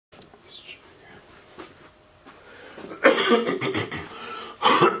All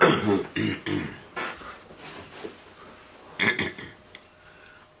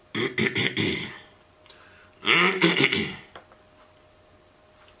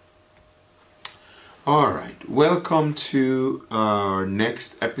right, welcome to our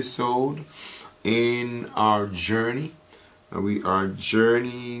next episode in our journey. We are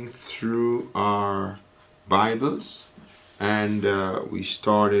journeying through our Bibles, and we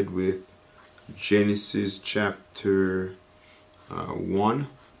started with Genesis chapter 1,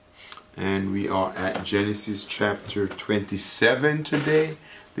 and we are at Genesis chapter 27 today.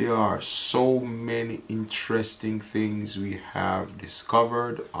 There are so many interesting things we have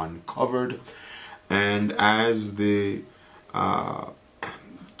discovered, uncovered. And as the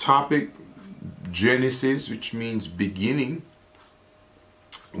topic Genesis, which means beginning,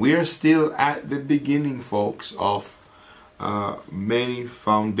 we are still at the beginning, folks, of many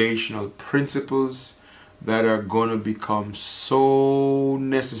foundational principles that are going to become so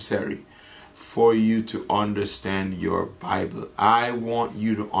necessary for you to understand your Bible. I want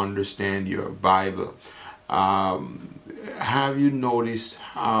you to understand your Bible. Have you noticed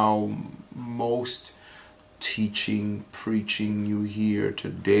how most teaching, preaching you hear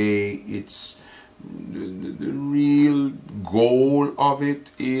today, it's the real goal of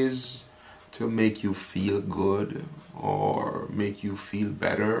it is to make you feel good or make you feel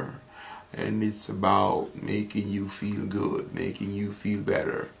better, and it's about making you feel good, making you feel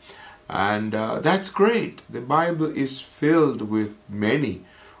better, and that's great. The Bible is filled with many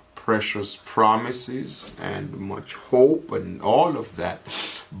precious promises and much hope and all of that,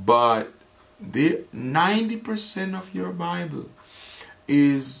 but the 90% of your Bible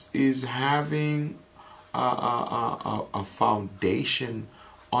is having a foundation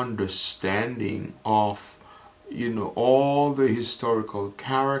understanding of, you know, all the historical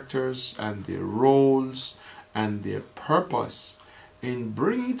characters and their roles and their purpose in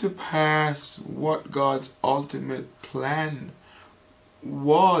bringing to pass what God's ultimate plan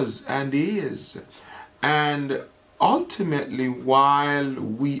was and is. And ultimately, while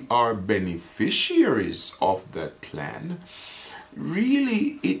we are beneficiaries of that plan,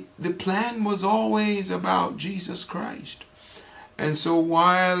 really the plan was always about Jesus Christ. And so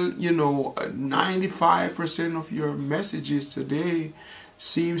while, you know, 95% of your messages today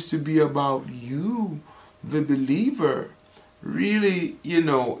seems to be about you, the believer, really, you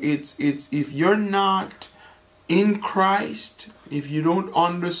know, it's if you're not in Christ, if you don't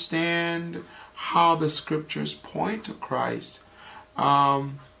understand how the scriptures point to Christ,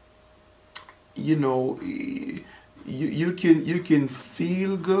 you know, you can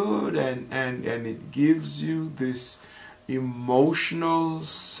feel good, and it gives you this emotional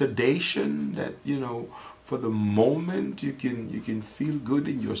sedation that, you know, for the moment you can feel good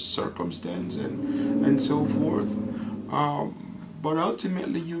in your circumstance and so forth, but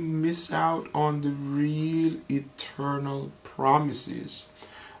ultimately you miss out on the real eternal promises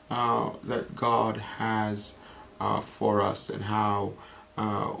that God has for us, and how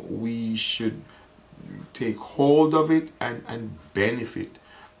we should take hold of it and benefit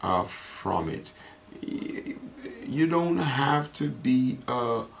from it. You don't have to be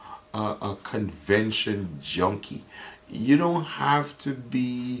a convention junkie. You don't have to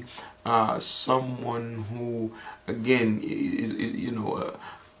be someone who, again, is you know,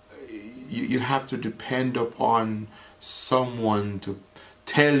 you have to depend upon someone to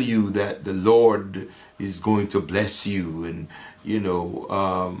tell you that the Lord is going to bless you, and you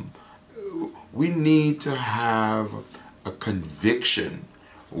know, we need to have a conviction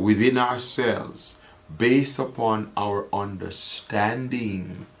within ourselves based upon our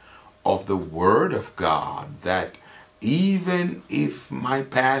understanding of the Word of God, that even if my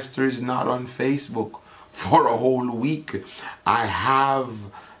pastor is not on Facebook for a whole week, I have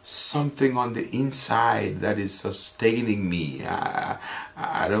something on the inside that is sustaining me.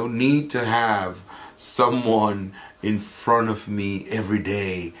 I don't need to have someone in front of me every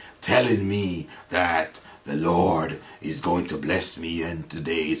day telling me that the Lord is going to bless me and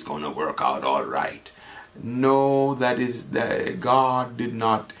today is going to work out all right. No, that God did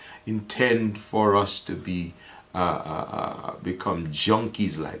not intend for us to be become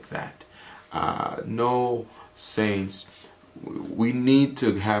junkies like that. No, saints, we need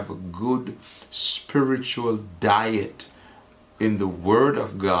to have a good spiritual diet in the Word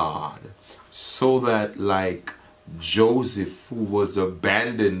of God, so that, like Joseph, who was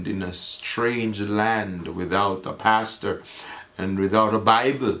abandoned in a strange land without a pastor and without a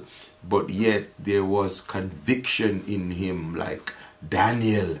Bible, but yet there was conviction in him, like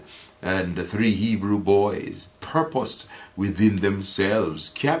Daniel and the 3 Hebrew boys purposed within themselves,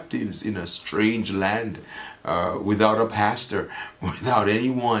 captives in a strange land, without a pastor, without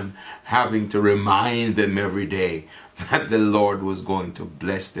anyone having to remind them every day that the Lord was going to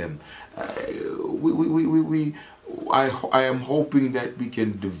bless them. I am hoping that we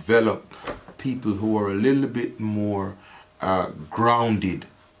can develop people who are a little bit more grounded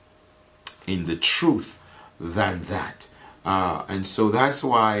in the truth than that. And so that's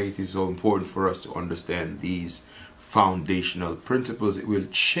why it is so important for us to understand these foundational principles. It will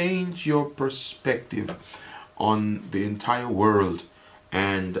change your perspective on the entire world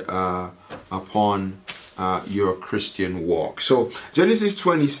and upon your Christian walk. So Genesis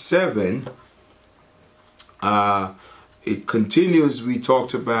 27, it continues. We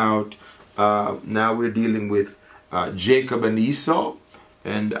talked about, now we're dealing with Jacob and Esau,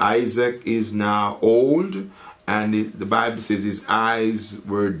 and Isaac is now old, and the Bible says his eyes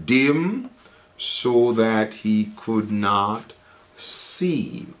were dim so that he could not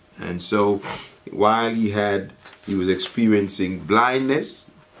see. And so while he was experiencing blindness,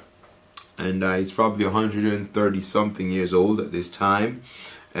 and he's probably 130 something years old at this time,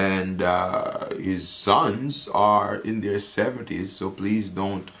 and his sons are in their 70s, so please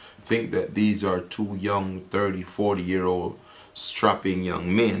don't think that these are 2 young 30, 40-year-old strapping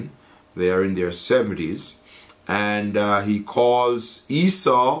young men. They are in their 70s, and he calls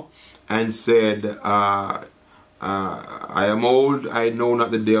Esau and said, I am old, I know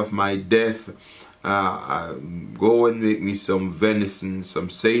not the day of my death. Go and make me some venison, some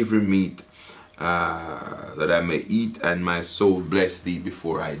savory meat, that I may eat, and my soul bless thee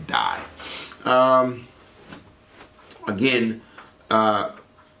before I die. Again,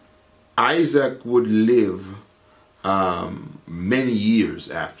 Isaac would live many years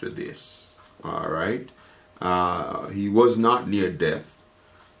after this. All right, he was not near death,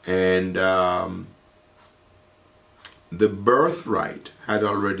 and the birthright had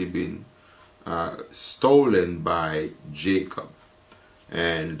already been stolen by Jacob.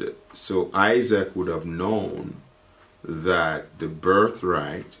 And so Isaac would have known that the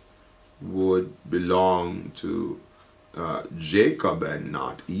birthright would belong to Jacob and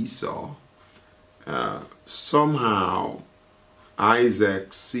not Esau. Somehow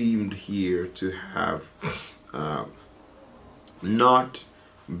Isaac seemed here to have not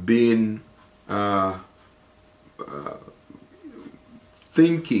been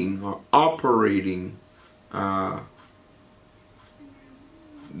thinking or operating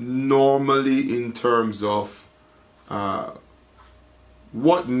normally in terms of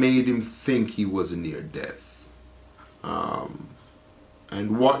what made him think he was near death,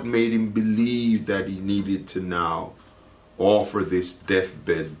 and what made him believe that he needed to now offer this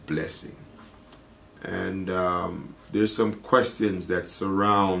deathbed blessing. And there's some questions that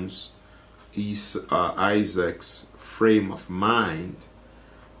surrounds Isaac's frame of mind,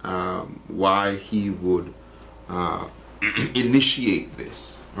 why he would initiate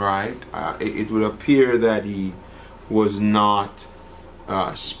this, right? It would appear that he was not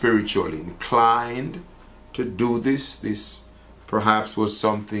spiritually inclined to do this. This perhaps was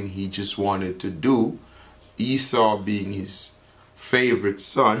something he just wanted to do. Esau being his favorite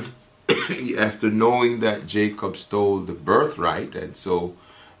son, after knowing that Jacob stole the birthright, and so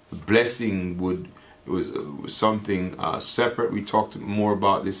the blessing was something separate. We talked more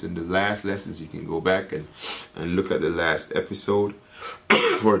about this in the last lessons. You can go back and look at the last episode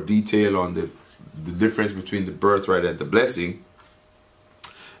for detail on the difference between the birthright and the blessing.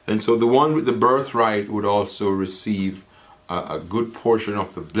 And so the one with the birthright would also receive a good portion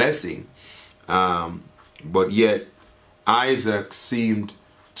of the blessing, but yet Isaac seemed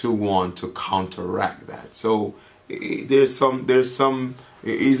to want to counteract that. So there's some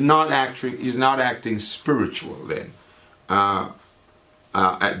he's not acting spiritual then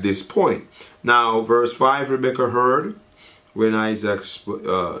at this point. Now verse 5, Rebekah heard when Isaac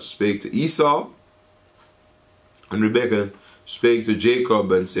spake to Esau, and Rebekah spake to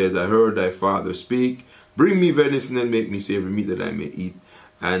Jacob and said, I heard thy father speak, bring me venison and make me savory meat that I may eat.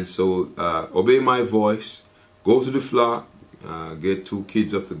 And so obey my voice, go to the flock, get 2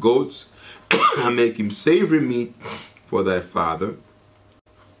 kids of the goats, and make him savory meat for thy father.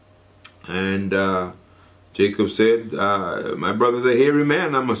 And Jacob said, my brother's a hairy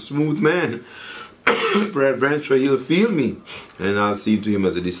man, I'm a smooth man. Peradventure he'll feel me, and I'll seem to him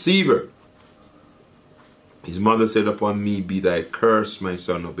as a deceiver. His mother said, upon me be thy curse, my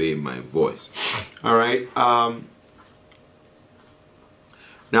son, obey my voice. All right.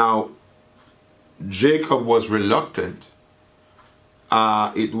 Now, Jacob was reluctant.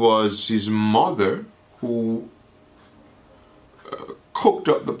 It was his mother who cooked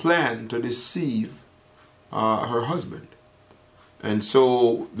up the plan to deceive her husband. And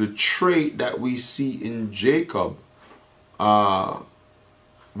so the trait that we see in Jacob,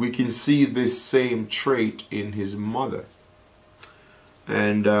 we can see this same trait in his mother.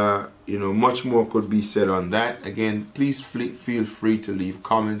 And, you know, much more could be said on that. Again, please feel free to leave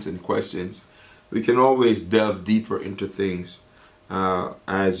comments and questions. We can always delve deeper into things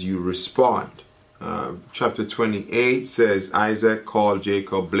as you respond. Chapter 28 says, Isaac called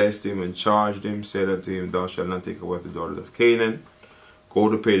Jacob, blessed him, and charged him, said unto him, thou shalt not take away the daughters of Canaan. Go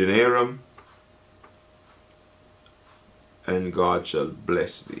to Padan Aram, and God shall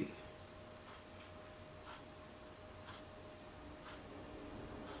bless thee.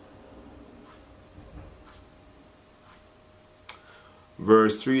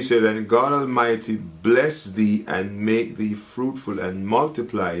 Verse 3 said, and God Almighty bless thee and make thee fruitful and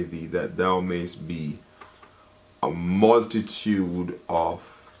multiply thee, that thou mayst be a multitude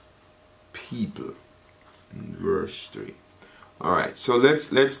of people. Verse 3. All right, so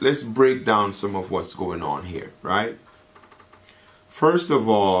let's break down some of what's going on here, right? First of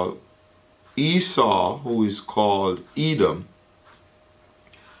all, Esau, who is called Edom,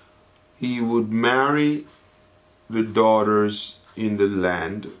 he would marry the daughters in the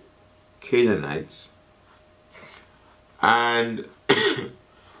land, Canaanites, and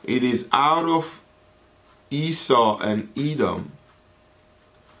it is out of Esau and Edom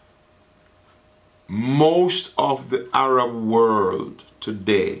most of the Arab world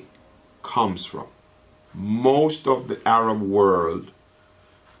today comes from. Most of the Arab world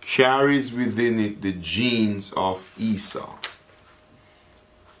carries within it the genes of Esau.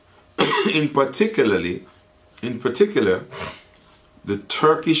 In particular, the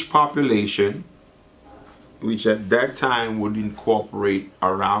Turkish population, which at that time would incorporate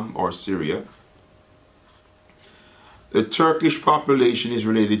Aram or Syria. The Turkish population is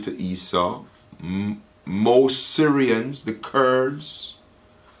related to Esau. Most Syrians, the Kurds,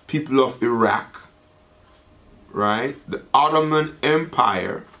 people of Iraq, right? The Ottoman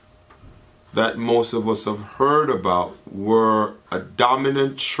Empire that most of us have heard about were a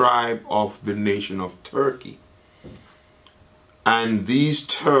dominant tribe of the nation of Turkey. And these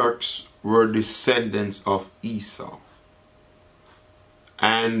Turks were descendants of Esau.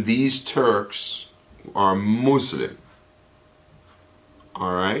 And these Turks are Muslim.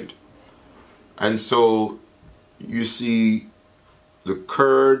 All right? And so you see the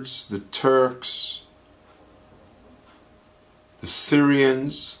Kurds, the Turks, the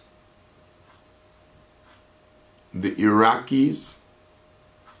Syrians, the Iraqis.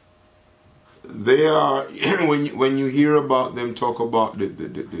 They are, when you hear about them talk about the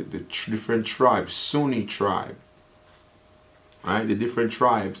different tribes, Sunni tribe, right? The different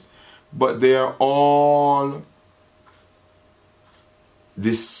tribes, but they are all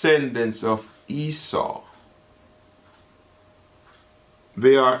descendants of Esau.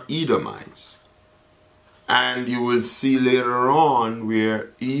 They are Edomites. And you will see later on where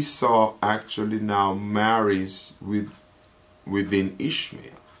Esau actually now marries within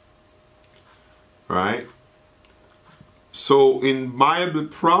Ishmael. Right? So in Bible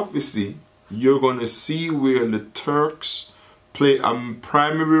prophecy, you're going to see where the Turks play a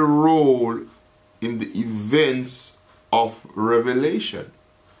primary role in the events of Revelation.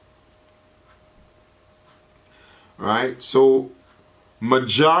 Right? So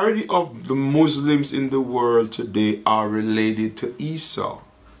majority of the Muslims in the world today are related to Esau.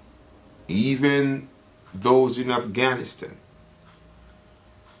 Even those in Afghanistan.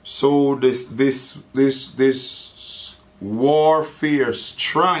 So this warfare,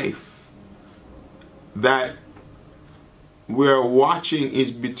 strife that we're watching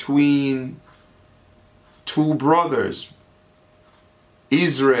is between two brothers,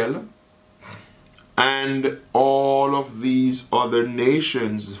 Israel and all of these other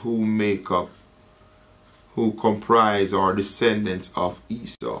nations who comprise or descendants of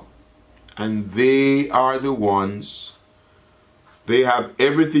Esau. And they are the ones. They have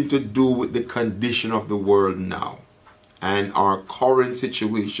everything to do with the condition of the world now and our current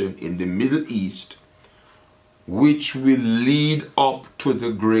situation in the Middle East, which will lead up to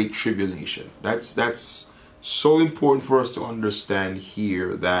the Great Tribulation. That's so important for us to understand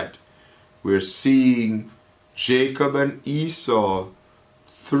here, that we're seeing Jacob and Esau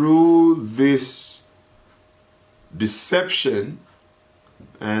through this deception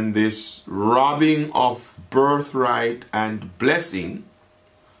and this robbing of birthright and blessing,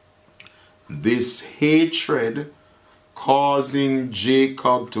 this hatred causing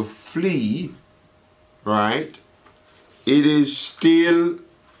Jacob to flee, right? It is still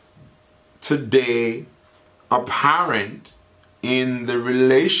today apparent in the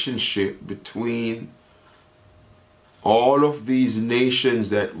relationship between all of these nations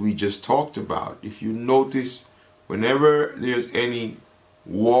that we just talked about. If you notice, whenever there's any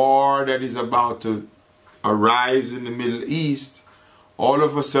war that is about to arise in the Middle East, all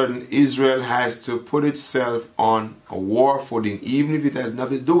of a sudden Israel has to put itself on a war footing, even if it has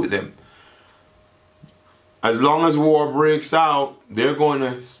nothing to do with them. As long as war breaks out, they're going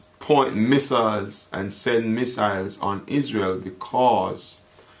to point missiles and send missiles on Israel because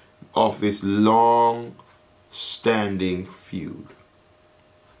of this long-standing feud.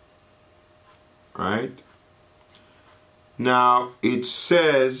 Right? Now, it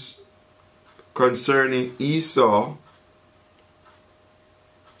says concerning Esau,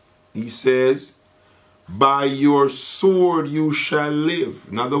 he says, by your sword you shall live.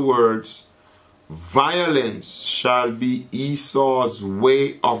 In other words, violence shall be Esau's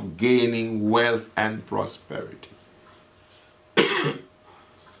way of gaining wealth and prosperity.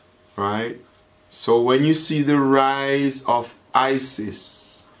 Right? So when you see the rise of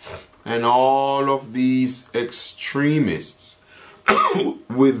ISIS and all of these extremists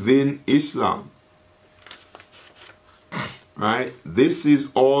within Islam, right, this is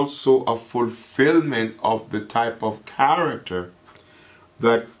also a fulfillment of the type of character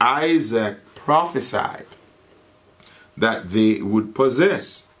that Isaac prophesied that they would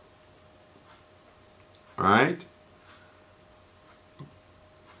possess. Right?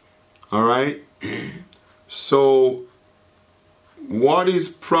 All right. So what is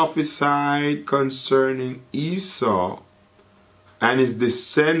prophesied concerning Esau and his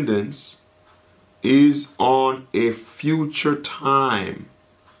descendants is on a future time.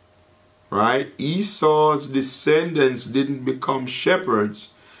 Right? Esau's descendants didn't become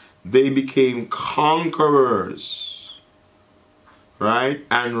shepherds. They became conquerors, right?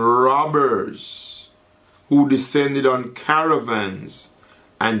 And robbers who descended on caravans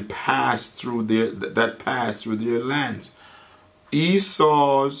and passed through their lands.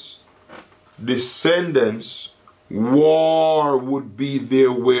 Esau's descendants, war would be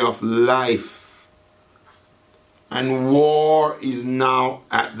their way of life. And war is now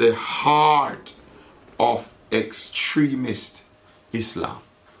at the heart of extremist Islam.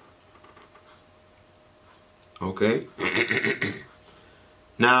 Okay?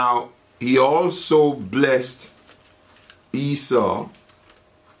 Now, he also blessed Esau,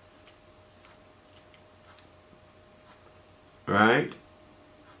 right?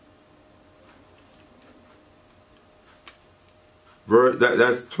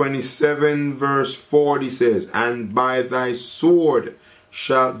 That's 27 verse 40 says, and by thy sword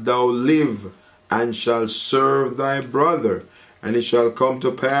shalt thou live, and shalt serve thy brother. And it shall come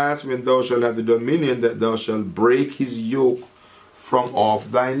to pass, when thou shalt have the dominion, that thou shalt break his yoke from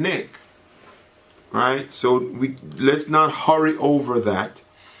off thy neck. Right? So let's not hurry over that,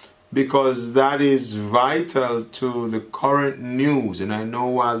 because that is vital to the current news. And I know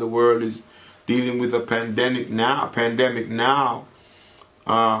while the world is dealing with a pandemic now,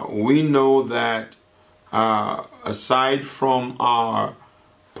 we know that aside from our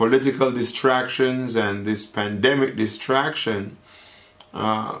political distractions and this pandemic distraction,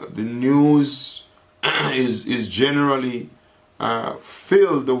 the news is generally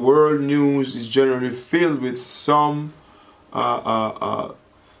filled, the world news is generally filled with some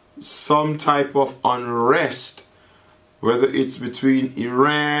type of unrest, whether it's between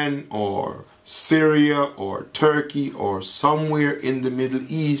Iran or Syria or Turkey or somewhere in the Middle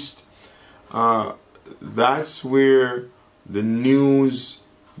East. That's where the news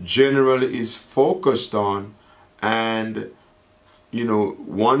generally is focused on. And you know,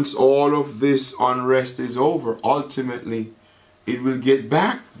 once all of this unrest is over, ultimately it will get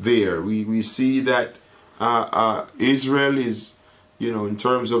back there. We see that Israel is, you know, in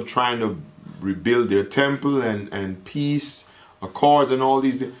terms of trying to rebuild their temple and peace accords and all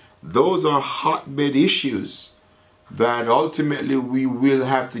these, those are hotbed issues that ultimately we will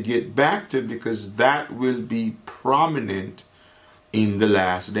have to get back to, because that will be prominent in the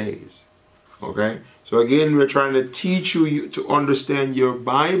last days. Okay? So again, we're trying to teach you to understand your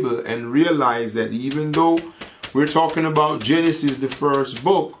Bible and realize that even though we're talking about Genesis, the first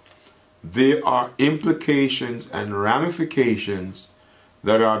book, there are implications and ramifications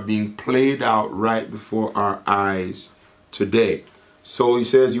that are being played out right before our eyes today. So he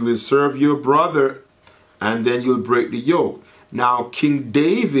says, you will serve your brother and then you'll break the yoke. Now, King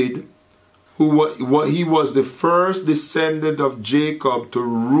David, he was the first descendant of Jacob to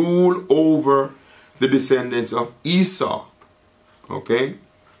rule over the descendants of Esau. Okay?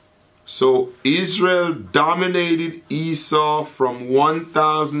 So Israel dominated Esau from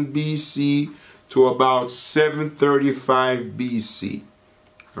 1000 BC to about 735 BC,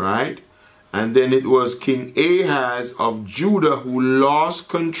 right? And then it was King Ahaz of Judah who lost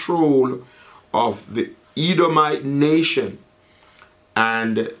control of the Edomite nation,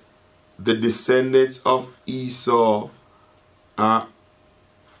 and the descendants of Esau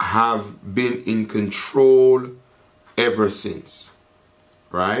have been in control ever since,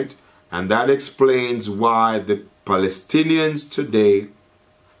 right? And that explains why the Palestinians today,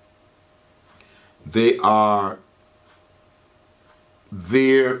 they are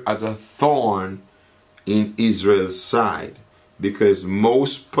there as a thorn in Israel's side, because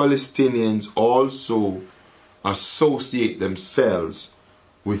most Palestinians also associate themselves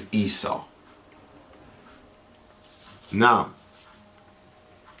with Esau. Now,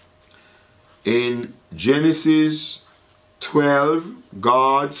 in Genesis 12,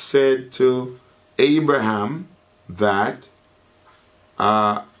 God said to Abraham that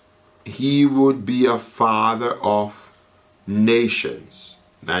he would be a father of nations.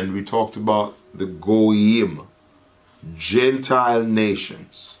 And we talked about the Goyim, Gentile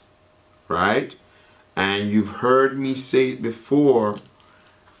nations, right? And you've heard me say it before,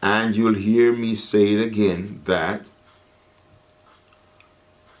 and you'll hear me say it again, that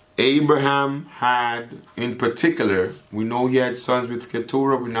Abraham had, in particular, we know he had sons with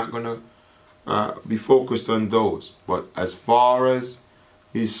Keturah. We're not going to be focused on those. But as far as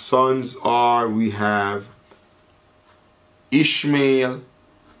his sons are, we have Ishmael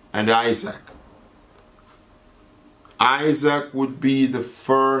and Isaac. Isaac would be the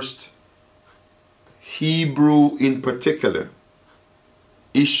first Hebrew in particular.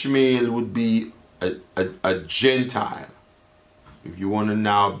 Ishmael would be a Gentile, if you want to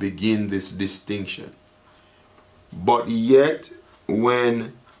now begin this distinction. But yet,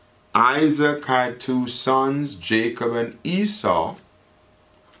 when Isaac had two sons, Jacob and Esau,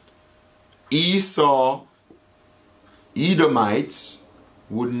 Edomites,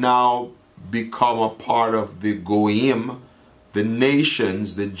 would now become a part of the Goyim, the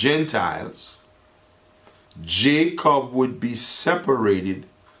nations, the Gentiles. Jacob would be separated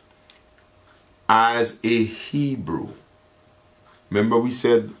as a Hebrew. Remember we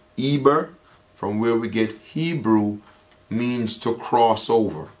said Eber, from where we get Hebrew, means to cross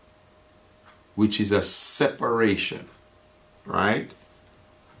over, which is a separation, right?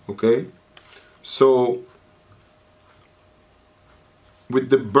 Okay? So, with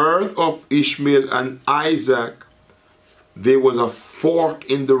the birth of Ishmael and Isaac, there was a fork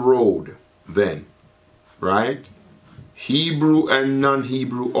in the road then, right? Hebrew and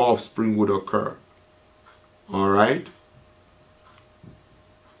non-Hebrew offspring would occur. All right?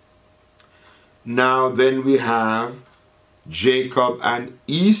 Now then we have Jacob and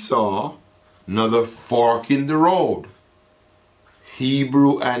Esau, another fork in the road.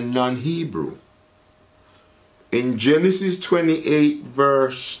 Hebrew and non-Hebrew. In Genesis 28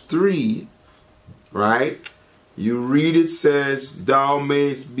 verse 3, right, you read it says, thou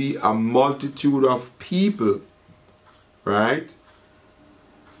mayest be a multitude of people, right?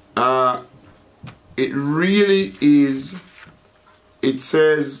 It really is, it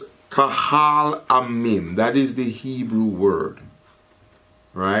says kahal amim, that is the Hebrew word,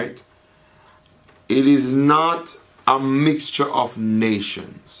 right? It is not a mixture of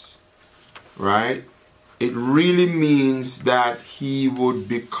nations, right? It really means that he would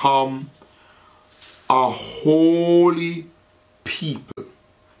become a holy people,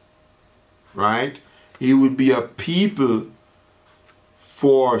 right? He would be a people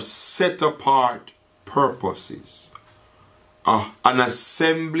for set apart purposes, an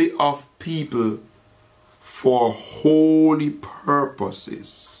assembly of people for holy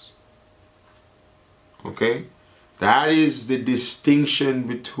purposes. Okay? That is the distinction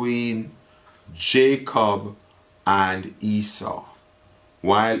between Jacob and Esau.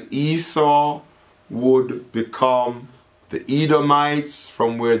 While Esau would become the Edomites,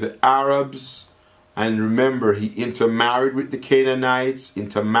 from where the Arabs, and remember he intermarried with the Canaanites,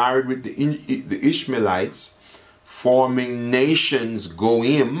 intermarried with the Ishmaelites, forming nations,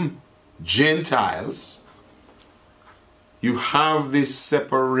 Goyim, Gentiles. You have this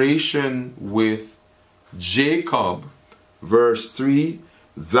separation with Jacob, verse 3,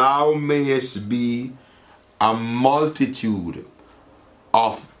 thou mayest be a multitude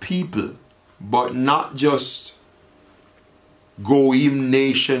of people, but not just Goyim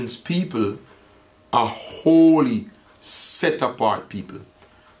nations people, a holy set apart people.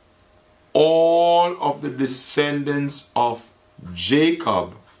 All of the descendants of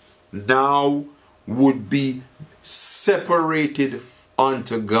Jacob now would be separated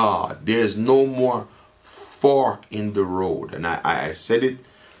unto God. There's no more fork in the road. And I said it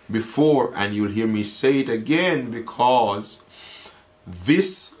before, and you'll hear me say it again, because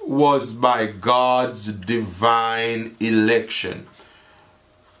this was by God's divine election.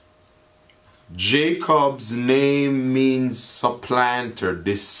 Jacob's name means supplanter,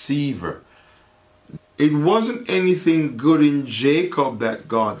 deceiver. It wasn't anything good in Jacob that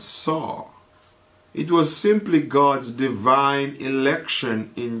God saw. It was simply God's divine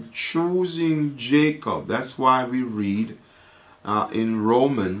election in choosing Jacob. That's why we read in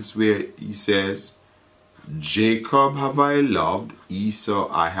Romans where he says, Jacob have I loved,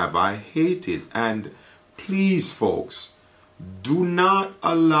 Esau have I hated. And please, folks, do not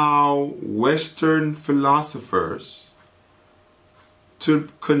allow Western philosophers to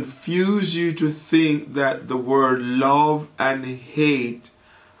confuse you to think that the word love and hate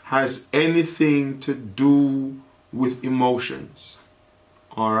has anything to do with emotions.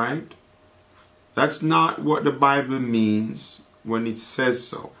 All right? That's not what the Bible means when it says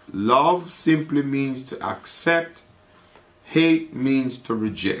so. Love simply means to accept. Hate means to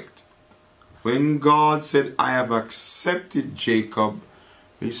reject. When God said, I have accepted Jacob,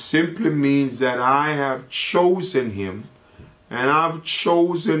 it simply means that I have chosen him, and I've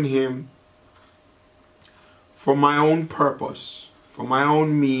chosen him for my own purpose, for my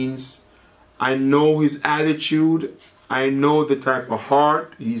own means. I know his attitude. I know the type of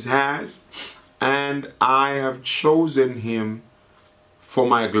heart he has, and I have chosen him for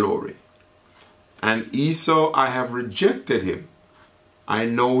my glory. And Esau, I have rejected him. I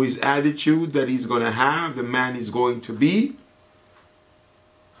know his attitude that he's going to have, the man he's going to be,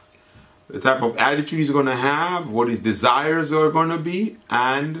 the type of attitude he's going to have, what his desires are going to be,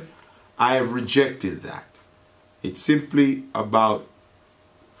 and I have rejected that. It's simply about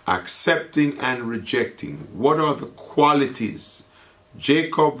accepting and rejecting. What are the qualities?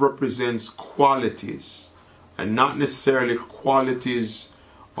 Jacob represents qualities, and not necessarily qualities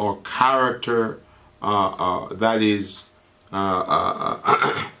or character that is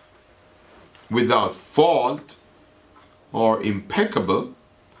without fault or impeccable.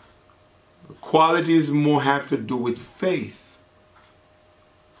 The qualities more have to do with faith,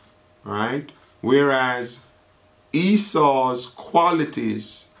 right? Whereas Esau's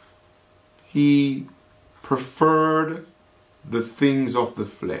qualities, he preferred the things of the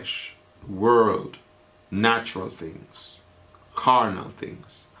flesh, world, natural things, carnal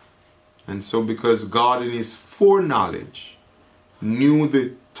things. And so because God in his foreknowledge knew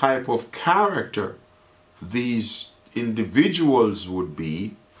the type of character these individuals would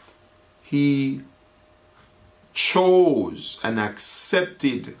be, he chose and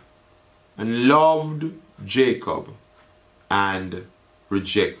accepted and loved Jacob and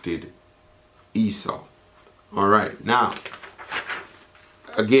rejected Esau. All right, now,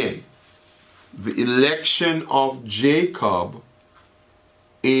 again, the election of Jacob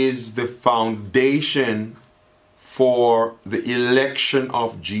is the foundation for the election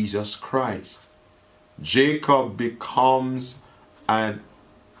of Jesus Christ. Jacob becomes a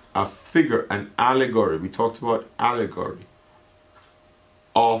figure, an allegory. We talked about allegory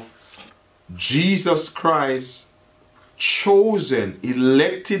of Jesus Christ, chosen,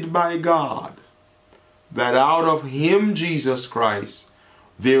 elected by God, that out of him, Jesus Christ,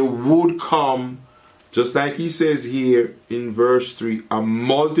 there would come, just like he says here in verse 3, a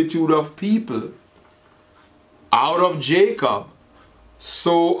multitude of people out of Jacob.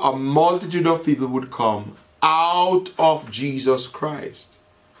 So a multitude of people would come out of Jesus Christ.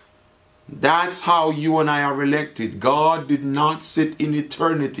 That's how you and I are elected. God did not sit in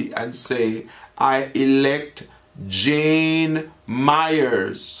eternity and say, I elect Jane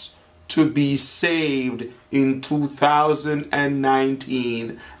Myers to be saved in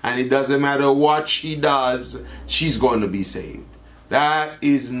 2019, and it doesn't matter what she does, she's going to be saved. That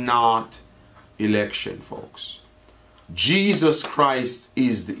is not election, folks. Jesus Christ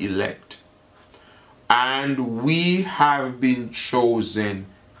is the elect, and we have been chosen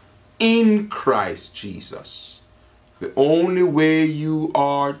in Christ Jesus. The only way you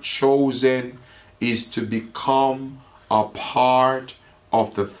are chosen is to become a part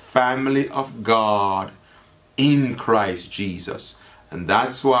of the family of God in Christ Jesus. And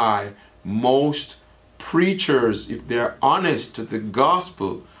that's why most preachers, if they're honest to the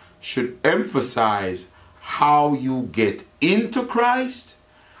gospel, should emphasize how you get into Christ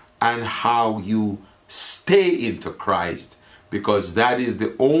and how you stay into Christ, because that is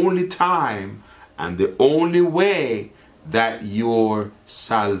the only time and the only way that your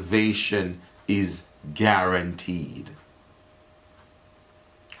salvation is guaranteed.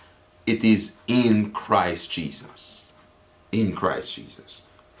 It is in Christ Jesus. In Christ Jesus.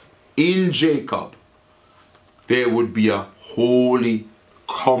 In Jacob, there would be a holy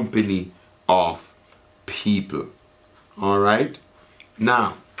company of people. All right.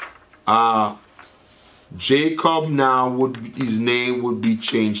 Now, Jacob now his name would be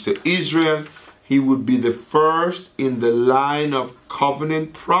changed to Israel. He would be the first in the line of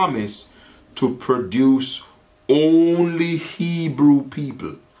covenant promise to produce only Hebrew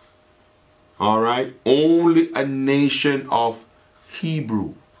people. All right, only a nation of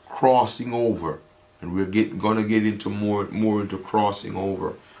Hebrew crossing over, and we're gonna get into more into crossing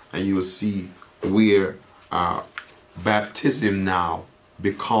over, and you will see where baptism now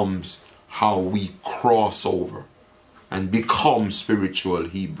becomes how we cross over and become spiritual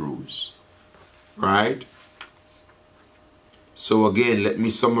Hebrews, right? So again, let me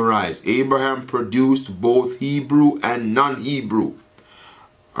summarize. Abraham produced both Hebrew and non-Hebrew,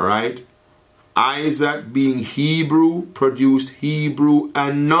 all right? Isaac, being Hebrew, produced Hebrew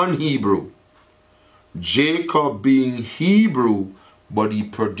and non-Hebrew. Jacob, being Hebrew, but he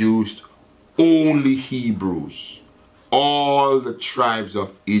produced only Hebrews. All the tribes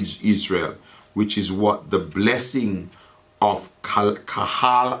of Israel, which is what the blessing of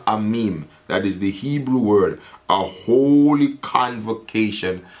Kahal Amim, that is the Hebrew word, a holy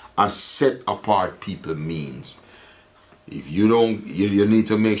convocation, a set apart people means. If you don't, you need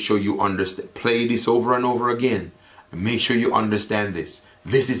to make sure you understand. Play this over and over again. And make sure you understand this.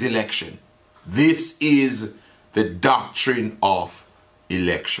 This is election. This is the doctrine of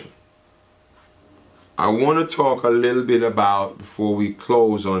election. I want to talk a little bit about, before we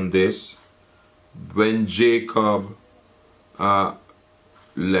close on this, when Jacob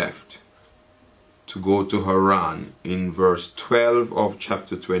left to go to Haran in verse 12 of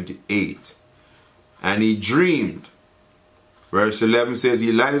chapter 28. And he dreamed. Verse 11 says,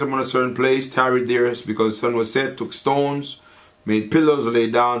 he lighted upon a certain place, tarried there because the sun was set, took stones, made pillows,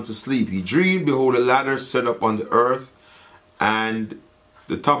 lay down to sleep. He dreamed, behold, a ladder set up on the earth, and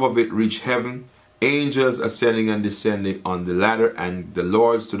the top of it reached heaven. Angels ascending and descending on the ladder, and the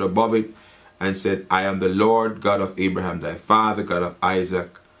Lord stood above it and said, I am the Lord God of Abraham thy father, God of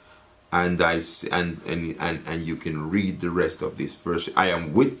Isaac, and you can read the rest of this verse. I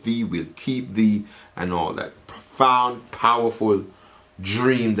am with thee, will keep thee, and all that. Profound, powerful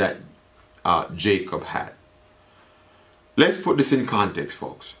dream that Jacob had. Let's put this in context,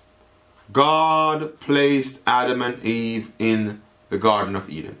 folks. God placed Adam and Eve in the Garden of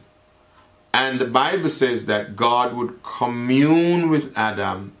Eden. And the Bible says that God would commune with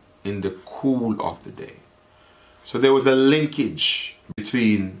Adam in the cool of the day. So there was a linkage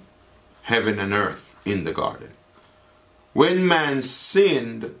between heaven and earth in the garden. When man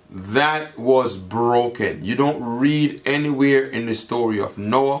sinned, that was broken. You don't read anywhere in the story of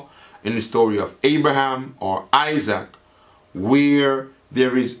Noah, in the story of Abraham or Isaac, where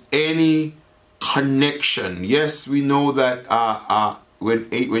there is any connection. Yes, we know that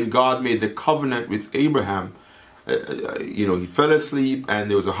when God made the covenant with Abraham, he fell asleep and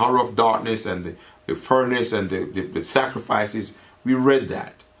there was a horror of darkness and the furnace and the sacrifices. We read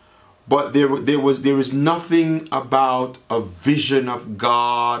that. But there is nothing about a vision of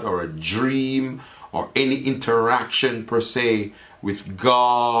God or a dream or any interaction per se with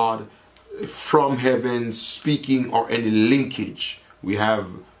God from heaven speaking or any linkage. We have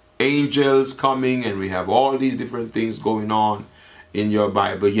angels coming and we have all these different things going on in your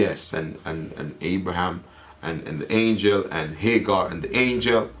Bible, yes, and Abraham and the angel and Hagar and the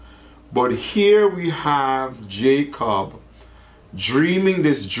angel. But here we have Jacob dreaming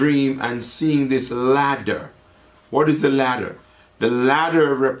this dream and seeing this ladder. What is the ladder? The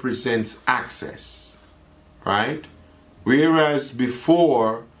ladder represents access, right? Whereas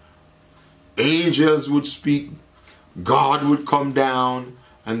before, angels would speak, God would come down,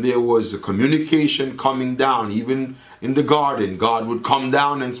 and there was a communication coming down. Even in the garden, God would come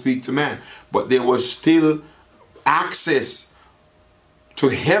down and speak to man. But there was still access to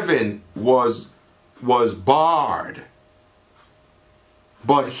heaven was barred.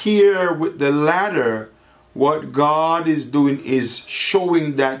 But here with the ladder, what God is doing is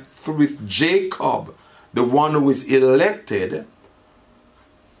showing that with Jacob, the one who is elected,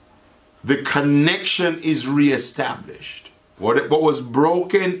 the connection is reestablished. What was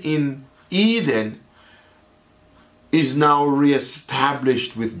broken in Eden is now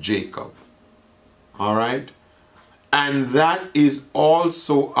reestablished with Jacob. All right? And that is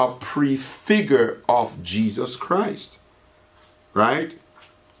also a prefigure of Jesus Christ. Right?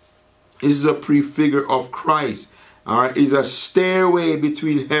 This is a prefigure of Christ. All right? It's a stairway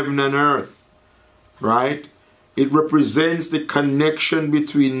between heaven and earth. Right? It represents the connection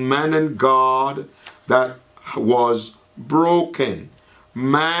between man and God that was broken.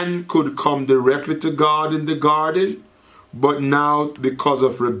 Man could come directly to God in the garden, But now, because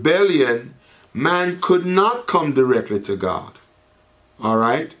of rebellion, man could not come directly to God. All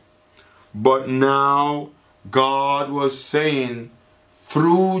right? But now, God was saying,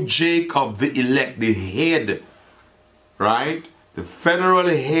 through Jacob, the elect, the head, right? The federal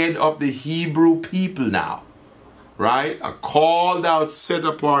head of the Hebrew people now, right? A called out, set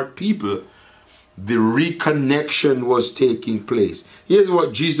apart people. The reconnection was taking place. Here's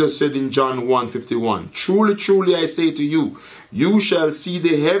what Jesus said in John 1:51. Truly, truly, I say to you, you shall see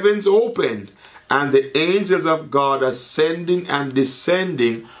the heavens opened and the angels of God ascending and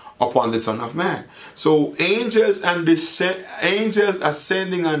descending upon the Son of Man. So angels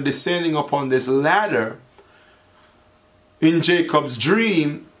ascending and descending upon this ladder in Jacob's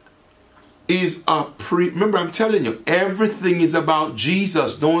dream is remember, I'm telling you, everything is about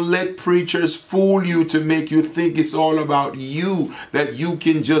Jesus. Don't let preachers fool you to make you think it's all about you, that you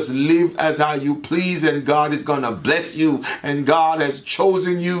can just live as how you please and God is going to bless you and God has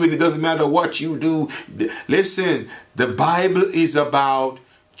chosen you and it doesn't matter what you do. Listen, the Bible is about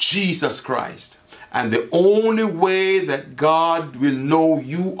Jesus Christ. And the only way that God will know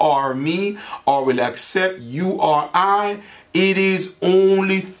you are me or will accept you are I, it is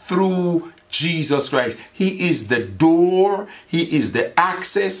only through Jesus Christ. He is the door. He is the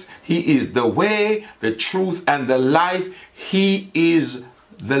access. He is the way, the truth, and the life. He is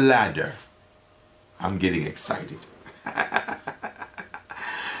the ladder. I'm getting excited.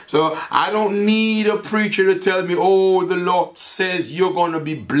 So I don't need a preacher to tell me, oh, the Lord says you're going to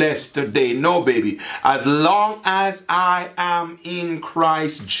be blessed today. No, baby. As long as I am in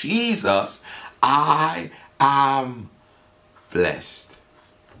Christ Jesus, I am blessed.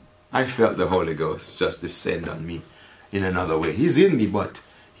 I felt the Holy Ghost just descend on me in another way. He's in me, but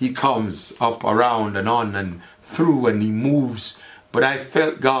he comes up, around, and on, and through, and he moves. But I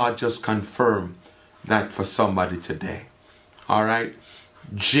felt God just confirm that for somebody today. All right?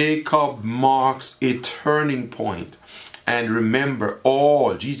 Jacob marks a turning point. And remember,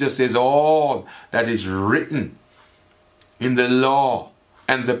 Jesus says, all that is written in the law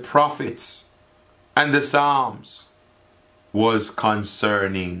and the prophets and the Psalms was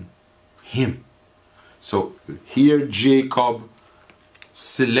concerning him. So here Jacob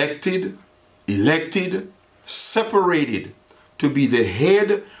selected, elected, separated to be the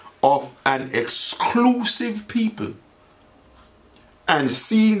head of an exclusive people. And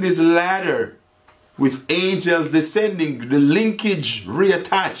seeing this ladder with angels descending, the linkage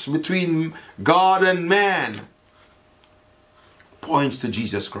reattached between God and man, points to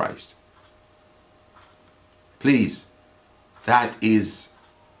Jesus Christ. Please, that is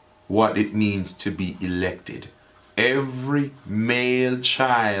what it means to be elected. Every male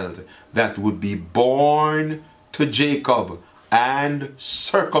child that would be born to Jacob and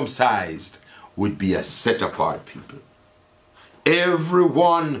circumcised would be a set apart people.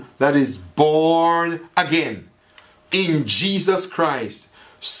 Everyone that is born again in Jesus Christ,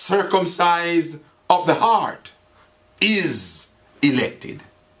 circumcised of the heart, is elected.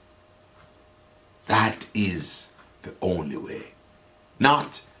 That is the only way.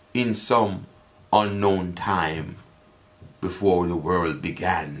 Not in some unknown time before the world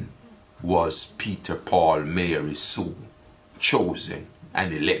began was Peter, Paul, Mary, Sue chosen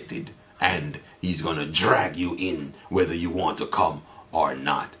and elected, and he's going to drag you in whether you want to come or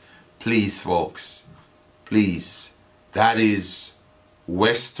not. Please, folks, please, that is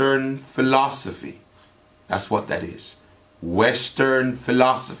Western philosophy. That's what that is. Western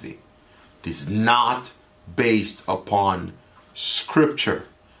philosophy. It is not based upon Scripture.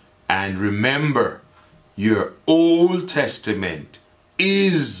 And remember, your Old Testament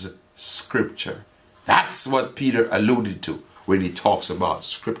is Scripture. That's what Peter alluded to when he talks about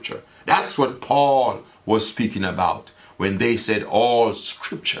Scripture. That's what Paul was speaking about when they said all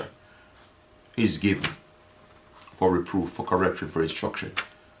Scripture is given for reproof, for correction, for instruction.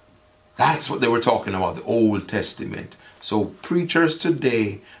 That's what they were talking about, the Old Testament. So preachers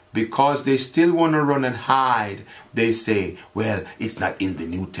today, because they still want to run and hide, they say, well, it's not in the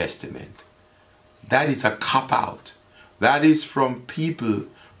New Testament. That is a cop-out. That is from people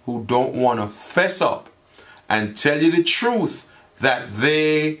who don't want to fess up and tell you the truth that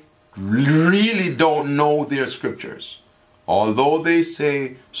they really don't know their scriptures. Although they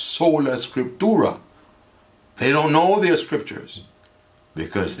say sola scriptura, they don't know their scriptures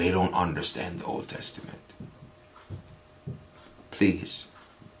because they don't understand the Old Testament. Please,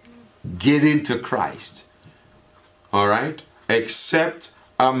 get into Christ. All right? Except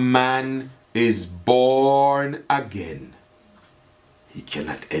a man is born again, he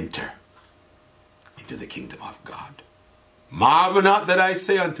cannot enter into the kingdom of God. Marvel not that I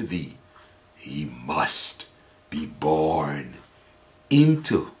say unto thee, he must be born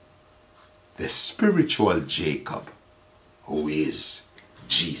into the spiritual Jacob, who is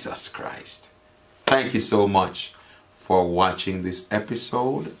Jesus Christ. Thank you so much for watching this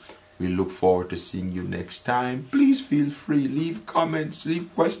episode. We look forward to seeing you next time. Please feel free, leave comments,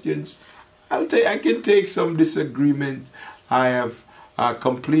 leave questions. I can take some disagreement. I have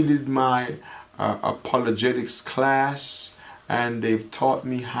completed my apologetics class, and they've taught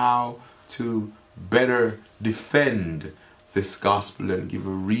me how to better defend this gospel and give a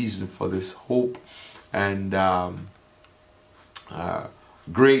reason for this hope. And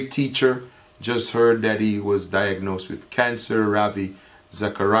great teacher, just heard that he was diagnosed with cancer, Ravi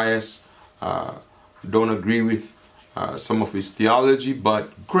Zacharias. Don't agree with some of his theology,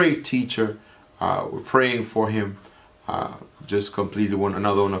 but great teacher. We're praying for him. Just completed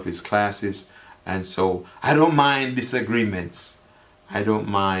another one of his classes. And so I don't mind disagreements. I don't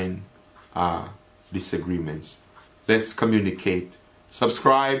mind disagreements. Let's communicate.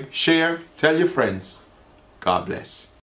 Subscribe, share, tell your friends. God bless.